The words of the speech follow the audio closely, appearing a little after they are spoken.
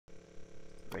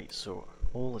Right, so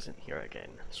Ol isn't here again,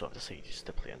 so I've decided just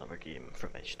to play another game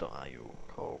from itch.io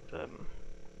called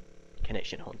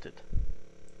Connection Haunted.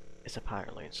 It's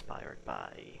apparently inspired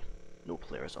by No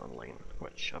Players Online,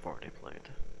 which I've already played.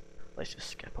 Let's just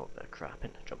skip all the crap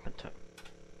and jump into it.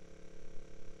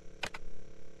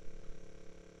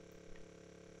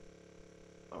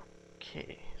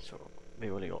 Okay, so the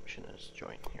only option is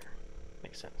join here.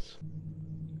 Makes sense.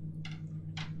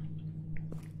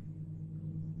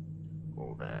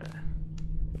 Oh, the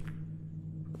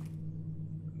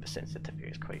sensitivity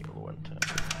is quite low into it.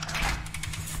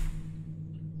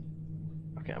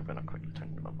 Okay, I'm gonna quickly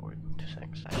turn them up. 2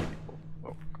 seconds. That should be cool.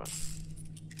 Oh god.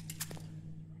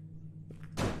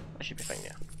 That should be fine,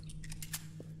 yeah.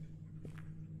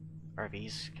 Are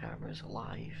these cameras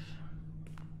alive?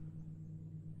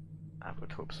 I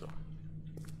would hope so.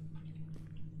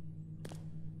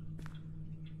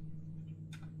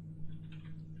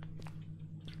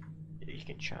 Yeah, you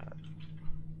can chat.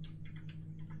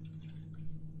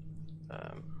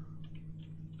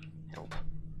 Help.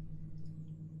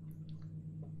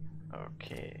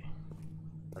 Okay.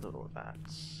 I don't know if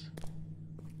that's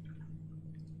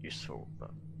useful,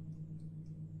 but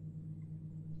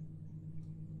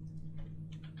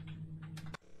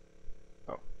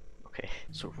oh, okay.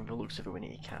 So from the looks of it, we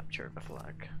need to capture the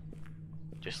flag,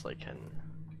 just like in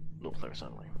No Players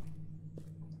Online.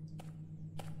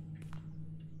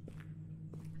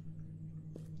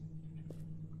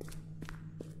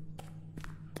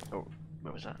 Oh,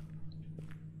 what was that?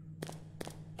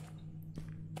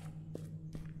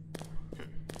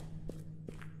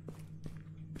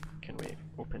 Can we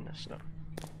open this now?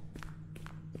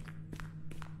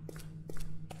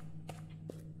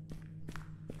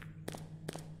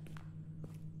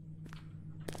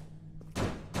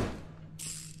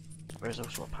 There's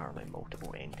also apparently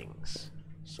multiple endings,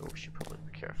 so we should probably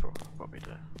be careful what we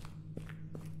do.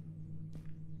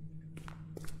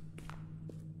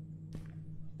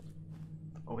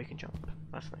 Oh, we can jump.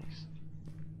 That's nice.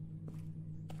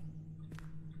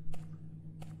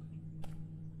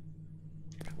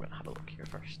 We're gonna have a look here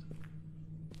first.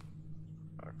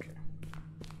 Okay.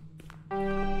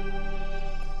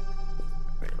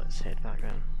 Right, let's head back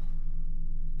in.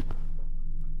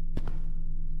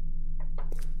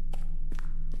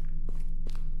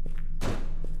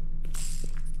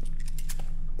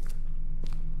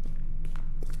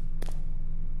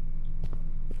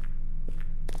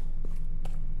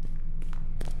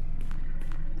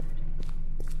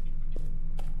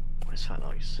 What's that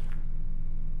noise?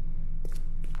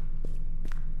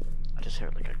 I just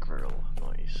heard like a grill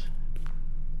noise.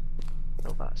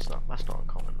 No, that's not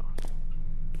uncommon though.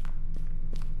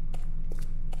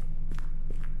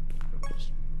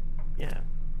 Yeah,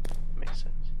 makes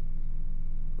sense.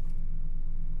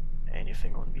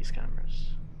 Anything on these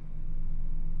cameras?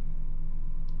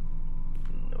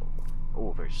 No.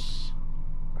 Oh, there's...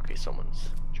 Okay, someone's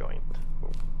joined.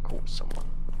 Oh, quote someone.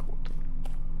 Quote.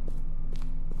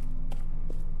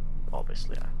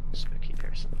 Obviously a spooky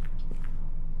person.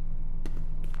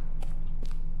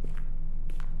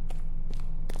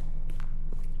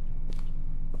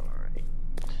 Alright.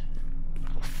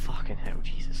 Oh fucking hell,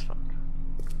 Jesus fuck.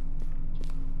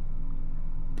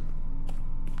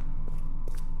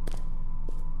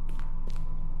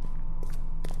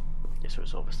 Yeah, so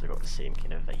it's obviously got the same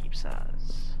kind of vibes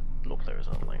as No Players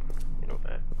Online. You know,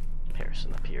 the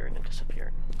person appearing and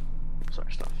disappearing sort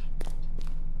of stuff.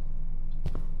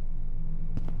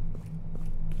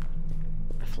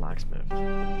 The flag's moved.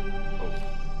 Oh.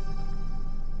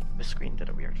 The screen did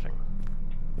a weird thing.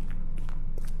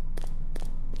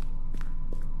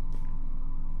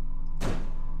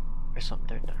 There's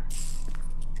something down there.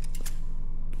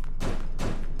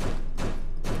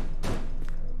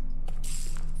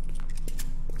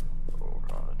 Oh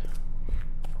god.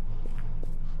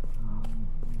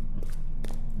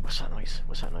 What's that noise?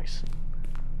 What's that noise?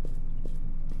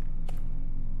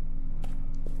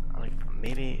 Like,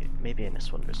 maybe in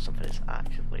this one there's something that's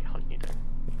actively hunting you down.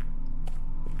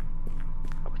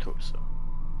 I would hope so.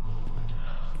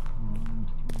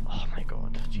 Oh my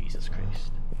god, Jesus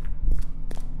Christ.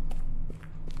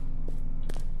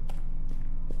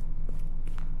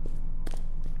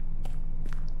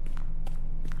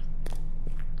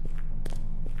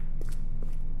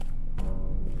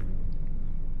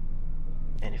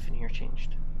 Anything here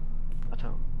changed at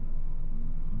all?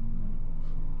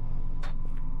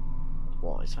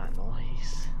 What is that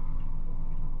noise?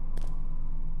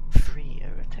 3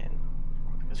 out of 10.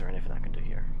 Is there anything I can do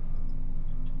here?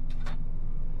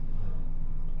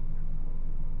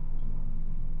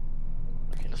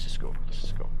 Okay, let's just go. Let's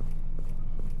just go.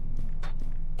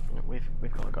 You know,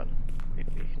 we've got a gun.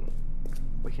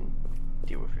 We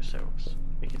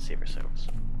save ourselves,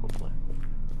 hopefully.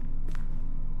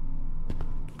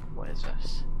 What is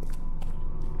this?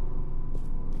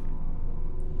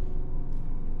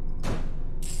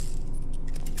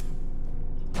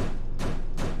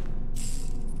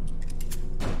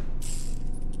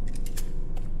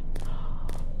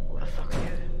 What the fuck are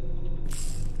you?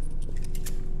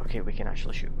 Okay, we can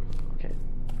actually shoot. Okay.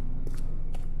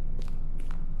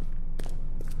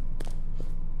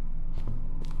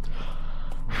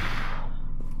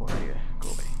 Where are you? Go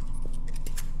away.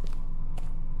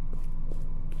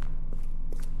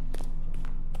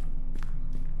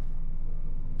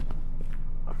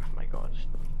 Oh my god.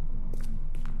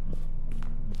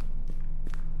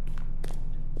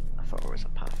 I thought there was a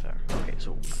path there. Okay,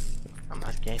 so I'm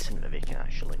guessing that they can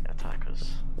actually attack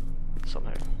us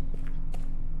somehow.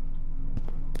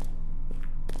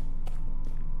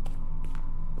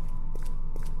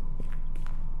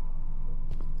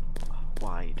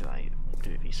 Why do I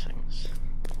do these things?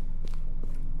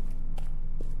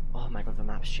 Oh my god, the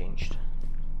map's changed.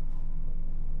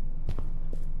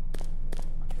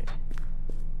 Okay.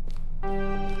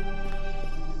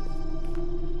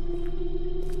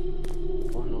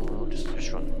 Oh no, no, just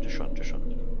run, just run, just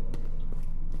run.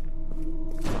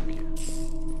 Fuck you.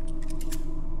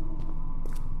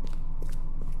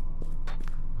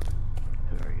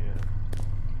 Who are you?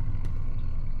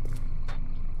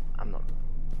 I'm not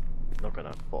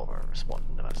gonna bother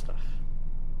responding to that stuff.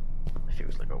 It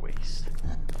feels like a waste.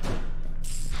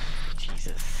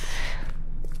 Jesus.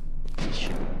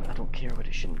 I don't care what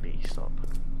it shouldn't be, stop.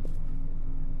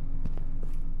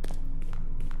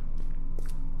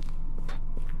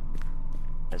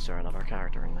 Is there another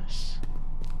character in this?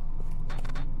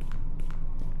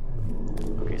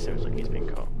 Okay, sounds like he's been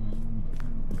caught.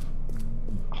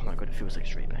 Oh my god, it feels like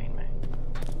it's right behind me.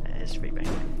 It is right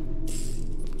behind me.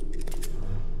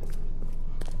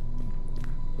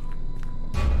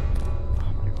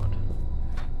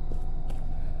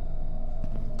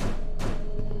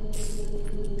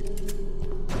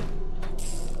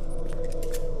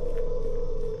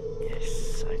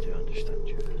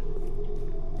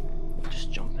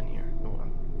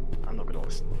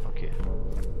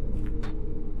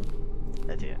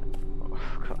 Idiot. Oh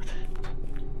god.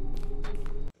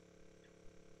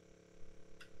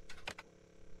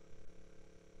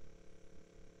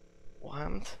 What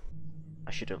happened?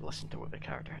 I should have listened to what the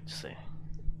character had to say.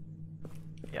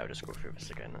 Yeah, I'll just go through this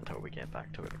again until we get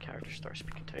back to where the character starts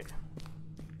speaking to you.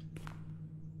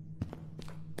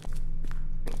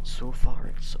 And so far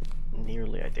it's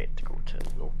nearly identical to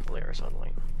No Players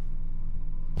Online,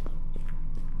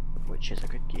 which is a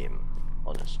good game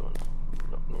on its own.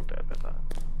 No doubt about that.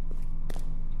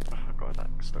 Oh god, that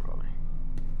still got me.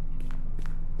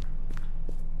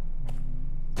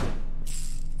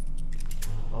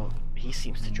 Oh, he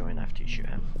seems to join after you shoot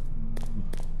him.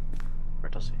 Or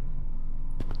does he?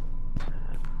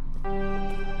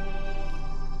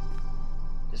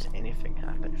 Does anything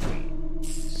happen if we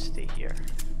stay here?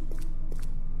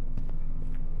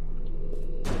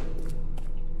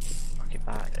 Okay,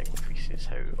 that increases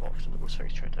how often those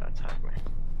things try to attack me.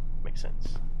 Makes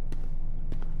sense.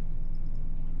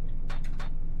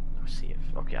 Let's see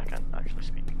if... okay, I can't actually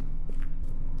speak.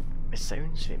 The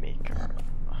sounds they make are...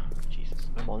 oh, Jesus.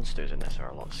 The monsters in this are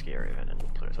a lot scarier than in No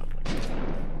Players Online.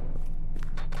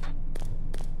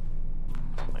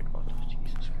 Oh my god,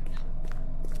 Jesus Christ.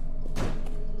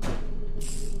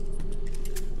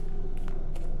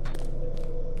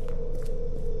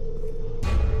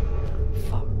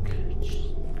 Fuck.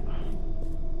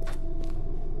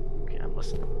 Okay, I'm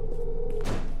listening.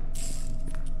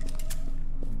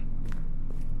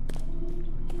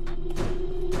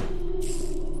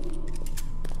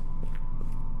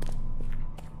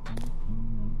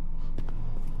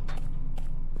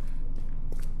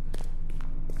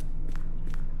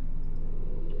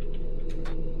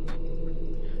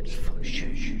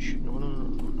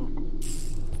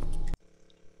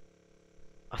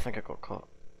 I think I got caught.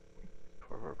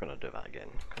 We're gonna do that again,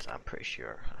 because I'm pretty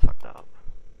sure I fucked that up.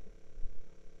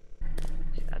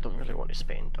 Yeah, I don't really want to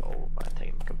spend all my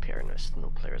time comparing this to No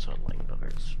Players Online, but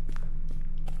there's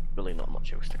really not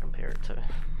much else to compare it to.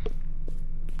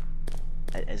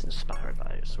 It is inspired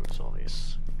by it, so it's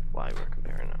obvious why we're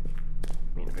comparing it.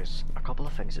 I mean, there's a couple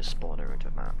of things that spawn around the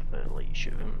map that let you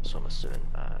shoot them, so I'm assuming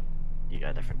that you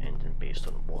get a different ending based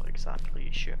on what exactly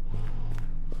you shoot.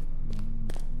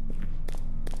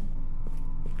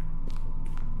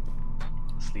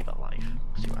 Let's leave it live,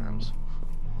 see what happens.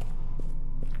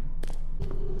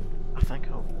 I think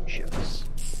I'll shoot this.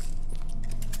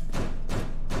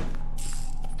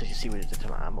 Did you see what it did to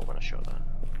my ammo when I shot that?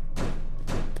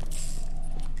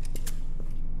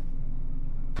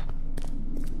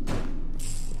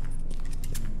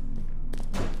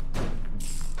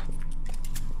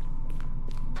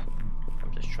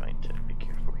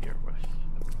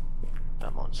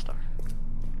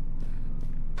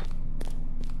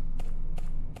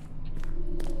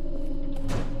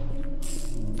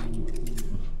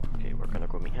 Okay, we're gonna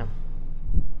go meet him.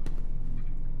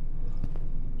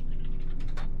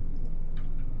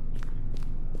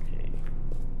 Okay,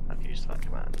 I've used that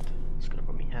command. Just gonna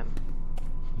go meet him.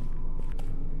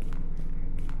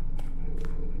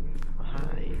 Oh,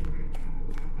 hi.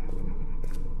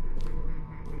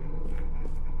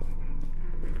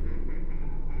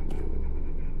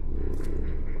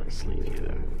 Let's leave you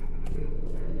there.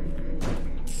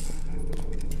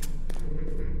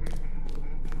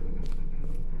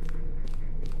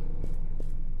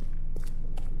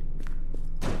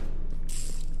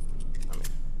 I mean,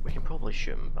 we can probably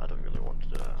shoot him, but I don't really want to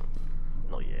do that.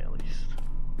 Not yet, at least.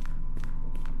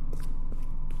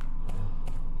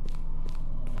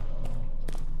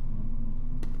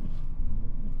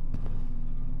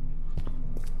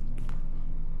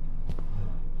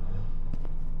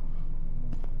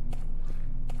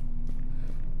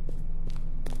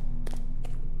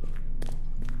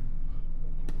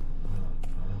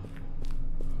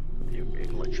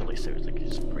 It literally sounds like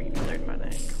he's breathing down my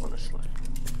neck, honestly.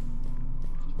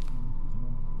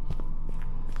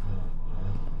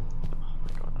 Oh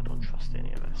my god, I don't trust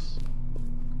any of this.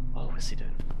 Oh, what's he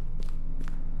doing?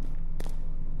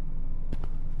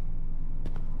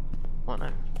 What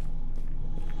now?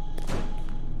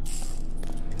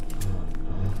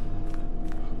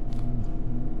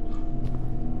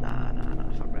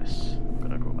 Nah, fuck this.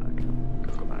 Gotta go back.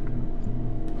 Gotta go back.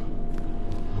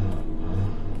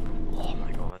 Oh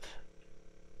my god.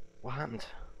 What happened?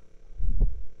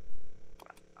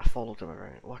 I followed him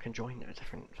around. Oh, I can join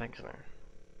different things now.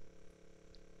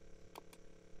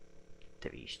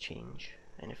 Did these change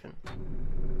anything?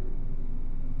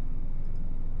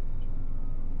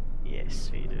 Yes,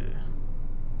 we do.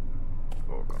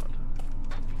 Oh god.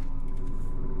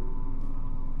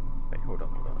 Wait, hold on.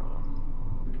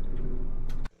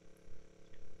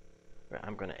 Right,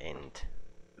 I'm gonna end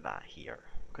that here,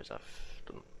 because I've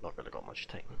not really got much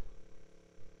time.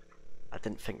 I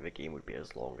didn't think the game would be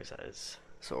as long as it is,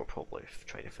 so I'll probably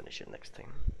try to finish it next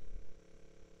time.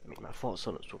 I mean, my thoughts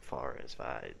on it so far is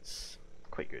that it's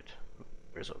quite good.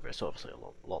 There's obviously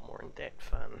a lot more in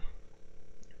depth than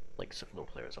Leagues of No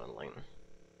Players Online.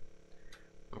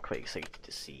 I'm quite excited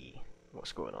to see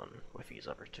what's going on with these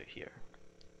other two here,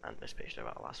 and especially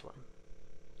that last one.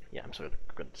 Yeah, I'm sort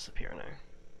of going to disappear now.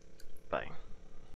 Bye.